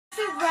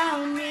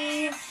surround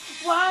me.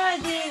 Why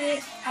did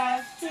it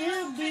have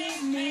to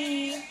be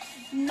me?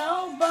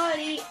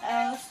 Nobody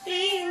else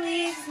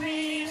believes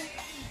me.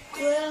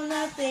 Will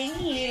nothing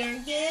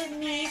here give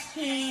me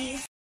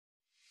peace?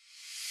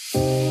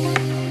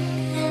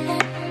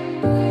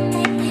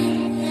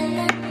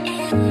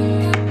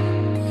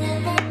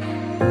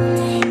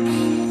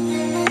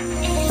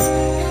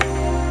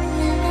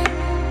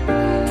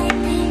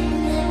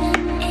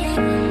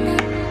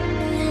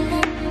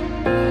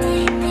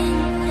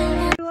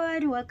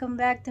 Welcome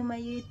back to my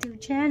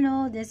YouTube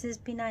channel. This is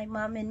Pinay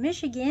Mom in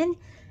Michigan,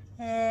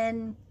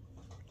 and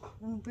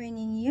I'm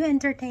bringing you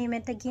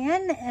entertainment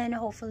again, and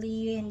hopefully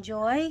you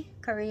enjoy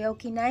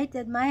karaoke night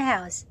at my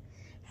house.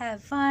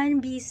 Have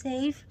fun, be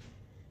safe,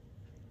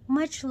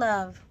 much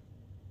love.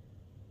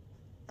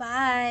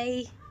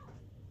 Bye.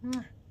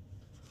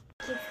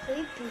 Get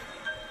sleepy.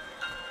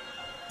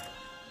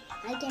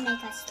 I can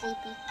make us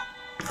sleepy.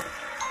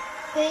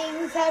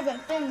 Things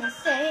haven't been the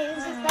same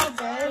since my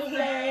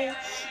birthday.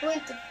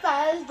 Went to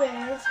Five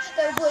Nights,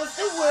 that was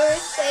the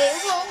worst day.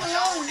 Home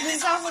alone in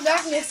this awful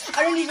darkness.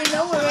 I don't even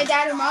know where my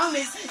dad or mom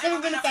is. Never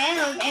been a fan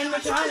of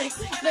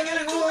animatronics. Never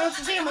knew where else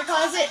to see in my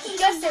closet.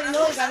 Just heard a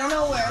noise, I don't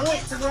know where I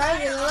went. To the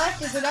right or the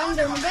left, is it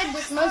under my bed?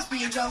 This must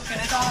be a joke, and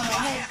it's all in my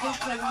head.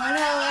 Just like one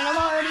hell, and I'm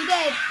already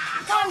dead.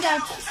 Calm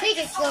down, take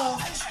it slow.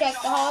 Check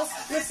the halls,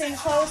 listen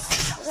close.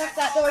 Lock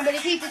that door, but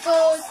keep it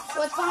closed.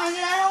 What's behind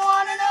it, I don't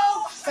want to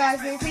know.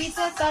 Raspberry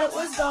pizza, thought it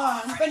was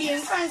gone. Freddy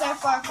and friends are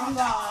far from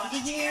gone.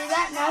 Did you hear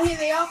that? Now here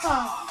they all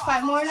come.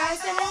 5 more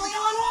nights and only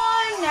on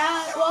one.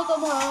 Now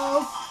welcome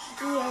home,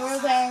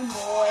 girls and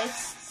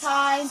boys.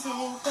 Time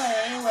to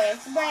play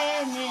with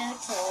brand new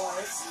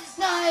toys.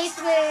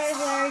 Nightmares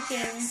lurk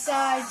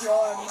inside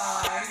your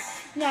mind.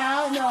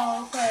 Now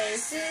no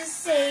place is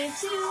safe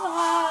to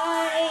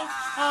hide.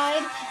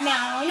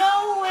 Now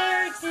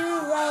nowhere to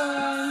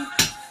run.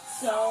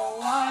 So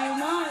why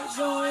not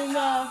join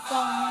the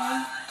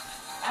fun?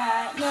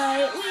 At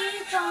night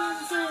we come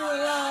to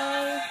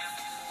life.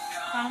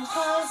 Come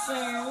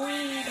closer,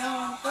 we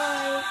don't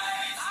fight.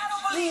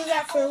 Leave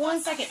that for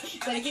 1 second.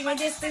 Better keep my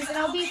distance and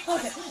I'll be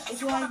perfect. If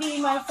you want to be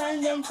my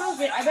friend, then prove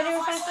it. I better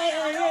fast fight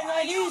and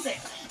I use it.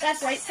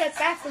 That's right, step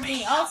back from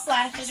me. I'll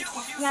slash it.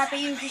 Snap at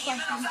you just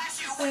like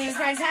when you're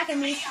trying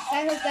attacking me.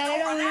 I hope that I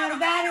don't run out of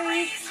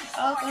batteries.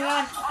 Oh my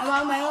god, I'm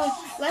on my own.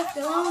 Left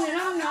alone and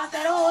I'm not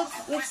that old.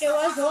 Wish there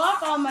was a lock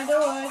on my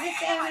door.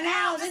 Just there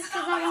now, this is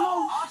my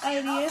home.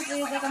 I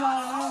usually like I'm all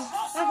alone.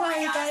 That's why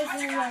you guys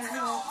do like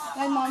home.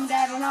 My mom and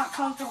dad are not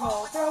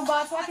comfortable.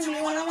 Robots watching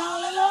me when I'm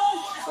all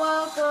alone.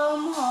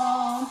 Welcome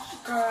home,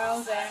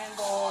 girls and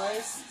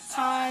boys.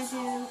 Time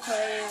to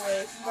play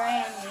with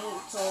brand new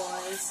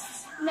toys.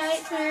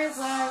 Nightmares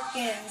lurk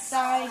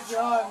inside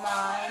your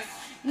mind.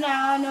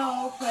 Now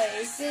no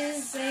place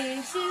is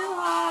safe to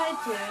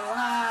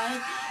hide.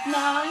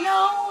 Now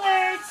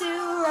nowhere to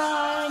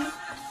run.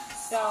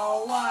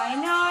 So why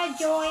not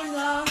join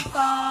the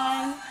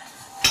fun?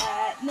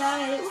 At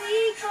night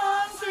we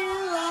come to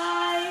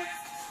life.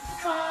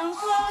 Come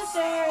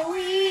closer,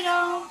 we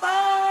don't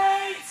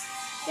fight.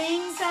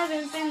 Things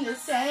haven't been the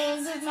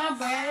same since my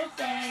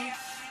birthday.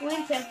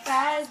 Went to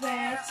Five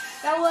Nights,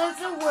 that was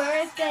the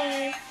worst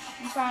day.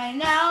 I'm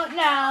crying out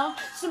now,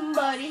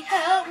 somebody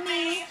help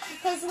me.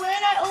 Cause when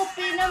I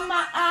open up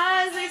my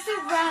eyes, they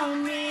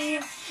surround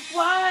me.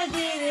 Why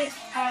did it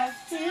have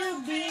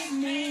to be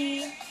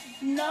me?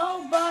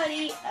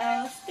 Nobody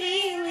else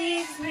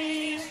believes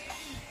me.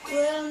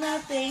 Will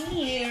nothing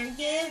here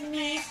give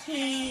me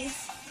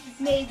peace?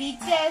 Maybe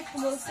death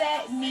will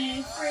set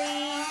me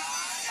free.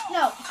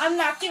 No, I'm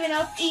not giving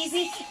up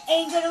easy.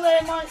 Ain't gonna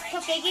let them on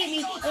cupcake get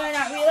me. They're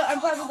not real, I'm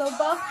probably go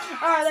buff.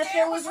 That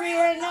there was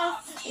real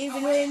enough.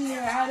 Even when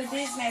you're out of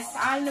business.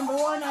 I'm number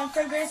 1 on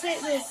Progress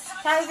Hit List.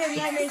 Time for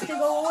nightmares to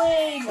go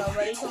away.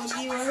 Nobody told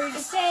you or heard to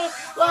say.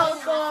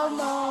 Welcome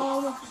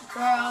home,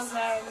 girls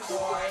and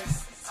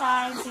boys.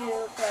 Time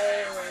to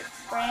play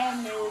with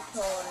brand new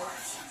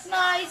toys.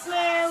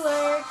 Nightmare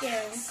lurk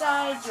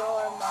inside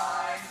your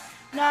mind.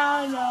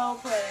 Now no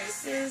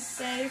place is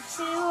safe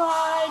to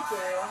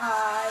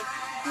hide.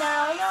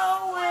 Now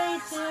no way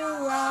to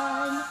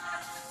run.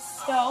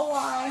 So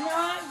why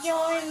not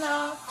join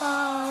the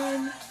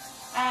fun?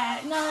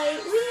 At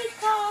night we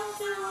come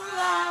to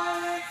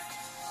life.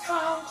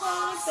 Come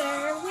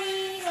closer,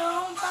 we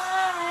don't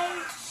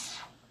fight.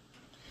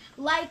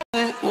 Like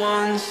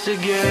once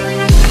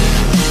again.